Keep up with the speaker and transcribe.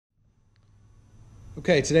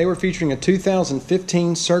Okay, today we're featuring a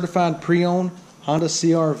 2015 certified pre-owned Honda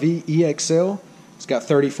CRV EXL. It's got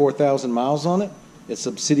 34,000 miles on it. It's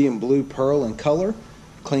obsidian blue pearl in color.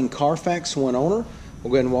 Clean Carfax, one owner. We'll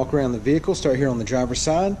go ahead and walk around the vehicle. Start here on the driver's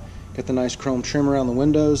side. Got the nice chrome trim around the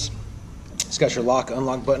windows. It's got your lock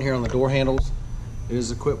unlock button here on the door handles. It is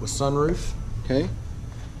equipped with sunroof. Okay.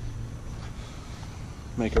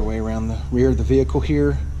 Make our way around the rear of the vehicle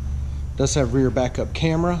here. Does have rear backup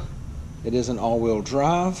camera. It is an all-wheel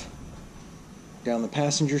drive. Down the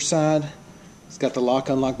passenger side, it's got the lock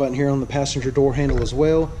unlock button here on the passenger door handle as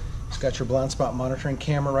well. It's got your blind spot monitoring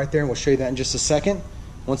camera right there, and we'll show you that in just a second.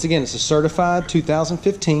 Once again, it's a certified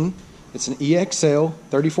 2015. It's an EXL,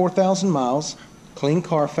 34,000 miles, clean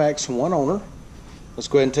Carfax, one owner. Let's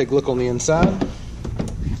go ahead and take a look on the inside.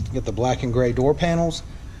 Get the black and gray door panels,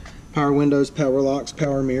 power windows, power locks,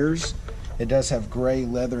 power mirrors. It does have gray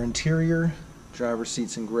leather interior. Driver's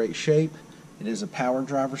seat's in great shape. It is a power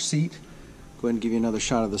driver's seat. Go ahead and give you another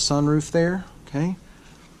shot of the sunroof there. Okay.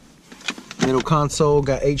 Middle console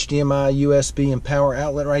got HDMI, USB, and power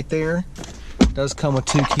outlet right there. It does come with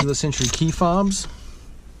 2 keyless entry key fobs.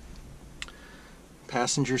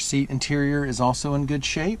 Passenger seat interior is also in good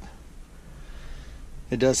shape.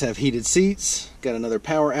 It does have heated seats. Got another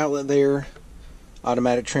power outlet there.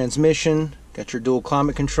 Automatic transmission. Got your dual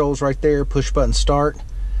climate controls right there. Push button start.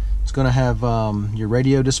 It's going to have your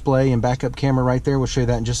radio display and backup camera right there. We'll show you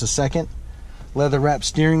that in just a second. Leather wrapped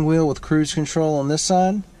steering wheel with cruise control on this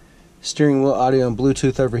side. Steering wheel audio and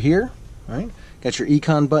Bluetooth over here. All right. Got your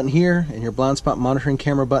econ button here and your blind spot monitoring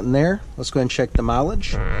camera button there. Let's go ahead and check the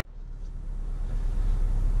mileage.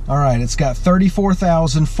 All right, it's got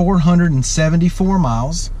 34,474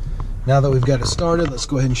 miles. Now that we've got it started, let's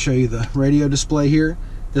go ahead and show you the radio display here.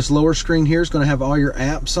 This lower screen here is going to have all your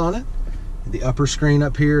apps on it. The upper screen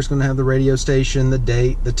up here is going to have the radio station, the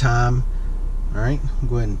date, the time. All right,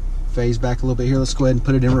 go ahead and phase back a little bit here. Let's go ahead and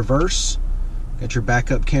put it in reverse. Got your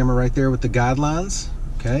backup camera right there with the guidelines.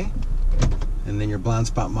 Okay, and then your blind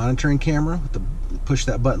spot monitoring camera. With the push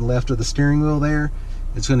that button left of the steering wheel there.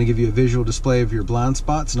 It's going to give you a visual display of your blind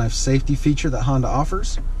spots. Nice safety feature that Honda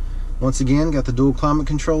offers. Once again, got the dual climate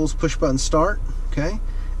controls, push button start. Okay,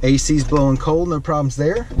 AC's blowing cold, no problems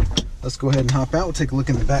there. Let's go ahead and hop out. We'll take a look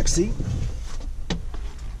in the back seat.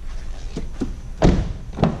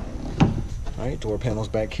 All right, door panels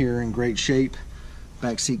back here in great shape.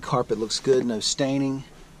 Back seat carpet looks good, no staining.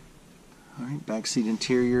 All right, back seat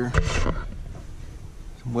interior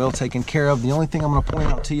well taken care of. The only thing I'm going to point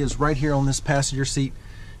out to you is right here on this passenger seat,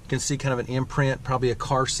 you can see kind of an imprint, probably a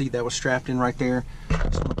car seat that was strapped in right there. So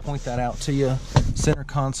I'm going to point that out to you. Center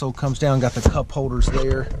console comes down, got the cup holders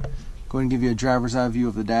there. Go ahead and give you a driver's eye view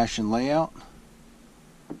of the dash and layout.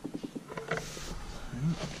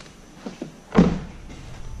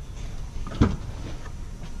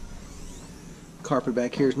 Carpet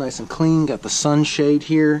back here is nice and clean. Got the sunshade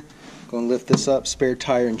here. Going to lift this up, spare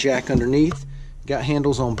tire and jack underneath. Got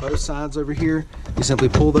handles on both sides over here. You simply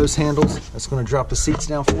pull those handles. That's going to drop the seats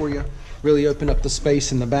down for you. Really open up the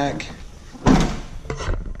space in the back.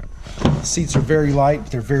 The seats are very light,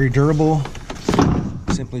 but they're very durable.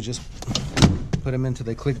 Simply just put them until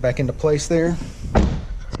they click back into place there.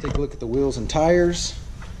 Let's take a look at the wheels and tires.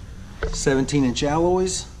 17-inch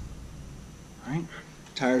alloys. All right.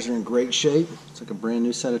 Tires are in great shape. It's like a brand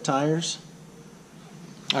new set of tires.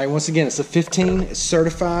 All right, once again, it's a 15. It's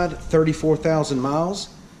certified, 34,000 miles.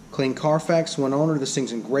 Clean Carfax, one owner. This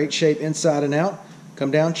thing's in great shape inside and out.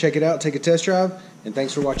 Come down, check it out, take a test drive, and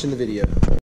thanks for watching the video.